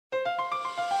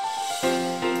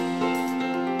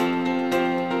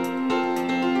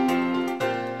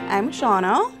I'm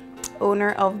Shauna,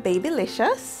 owner of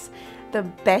Babeelicious, the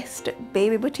best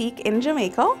baby boutique in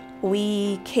Jamaica.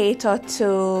 We cater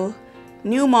to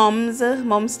new moms,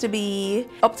 moms-to-be,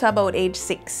 up to about age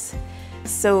 6.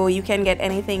 So you can get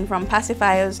anything from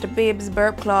pacifiers to bibs,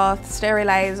 burp cloths,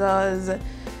 sterilizers,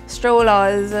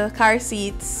 strollers, car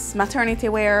seats, maternity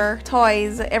wear,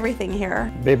 toys, everything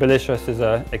here. Babeelicious is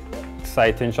an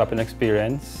exciting shopping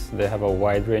experience. They have a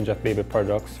wide range of baby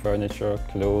products, furniture,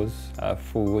 clothes,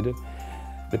 food.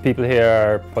 The people here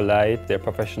are polite, they're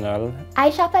professional. I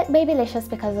shop at Babeelicious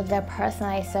because of their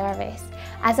personalized service.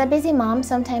 As a busy mom,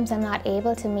 sometimes I'm not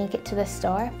able to make it to the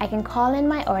store. I can call in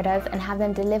my orders and have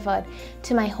them delivered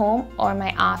to my home or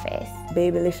my office.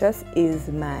 Babeelicious is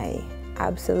my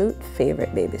absolute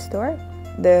favorite baby store.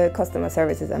 The customer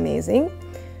service is amazing.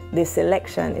 The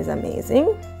selection is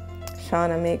amazing.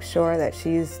 Shauna makes sure that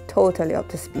she's totally up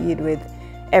to speed with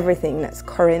everything that's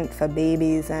current for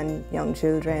babies and young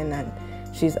children, and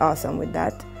she's awesome with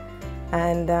that.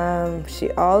 And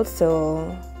she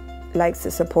also likes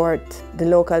to support the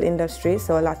local industry,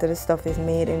 so a lot of the stuff is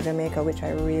made in Jamaica, which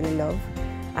I really love,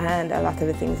 and a lot of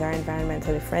the things are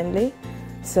environmentally friendly.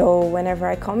 So whenever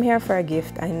I come here for a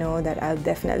gift, I know that I'll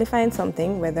definitely find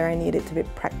something, whether I need it to be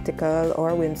practical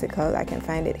or whimsical, I can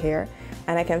find it here.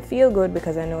 And I can feel good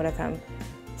because I know that I'm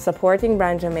supporting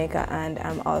Brand Jamaica and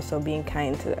I'm also being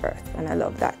kind to the earth, and I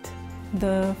love that.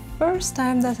 The first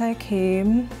time that I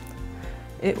came,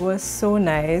 it was so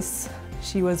nice.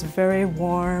 She was very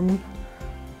warm,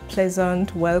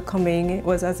 pleasant, welcoming. It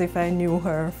was as if I knew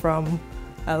her from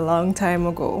a long time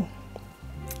ago.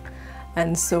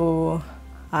 And so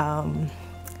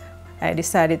I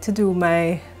decided to do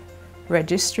my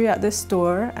registry at the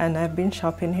store, and I've been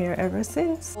shopping here ever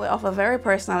since. We offer very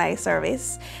personalized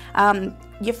service.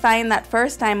 You find that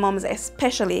first-time moms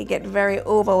especially get very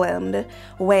overwhelmed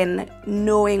when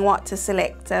knowing what to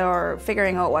select or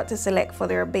figuring out what to select for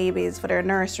their babies, for their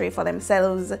nursery, for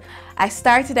themselves. I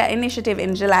started that initiative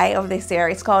in July of this year.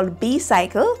 It's called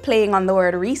B-Cycle, playing on the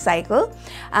word recycle,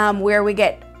 where we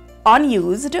get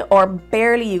unused or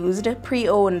barely used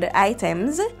pre-owned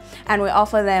items, and we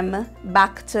offer them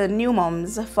back to new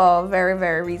moms for very,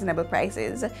 very reasonable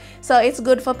prices. So it's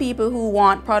good for people who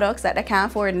want products that they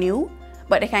can't afford new,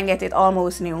 but they can get it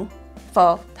almost new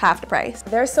for half the price.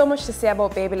 There's so much to say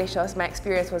about Babeelicious. My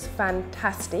experience was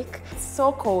fantastic. It's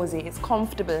so cozy, it's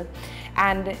comfortable,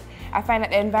 and I find that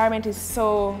the environment is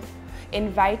so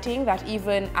inviting that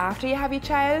even after you have your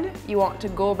child, you want to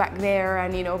go back there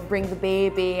and, you know, bring the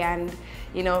baby, and,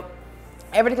 you know,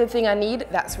 every little thing I need,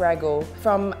 that's where I go.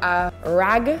 From a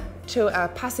rag to a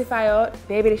pacifier,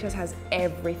 Babeelicious has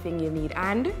everything you need,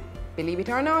 and believe it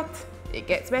or not, it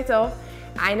gets better.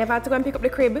 I never had to go and pick up the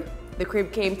crib. The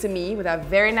crib came to me with a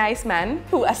very nice man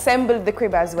who assembled the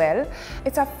crib as well.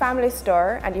 It's a family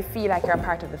store and you feel like you're a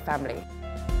part of the family.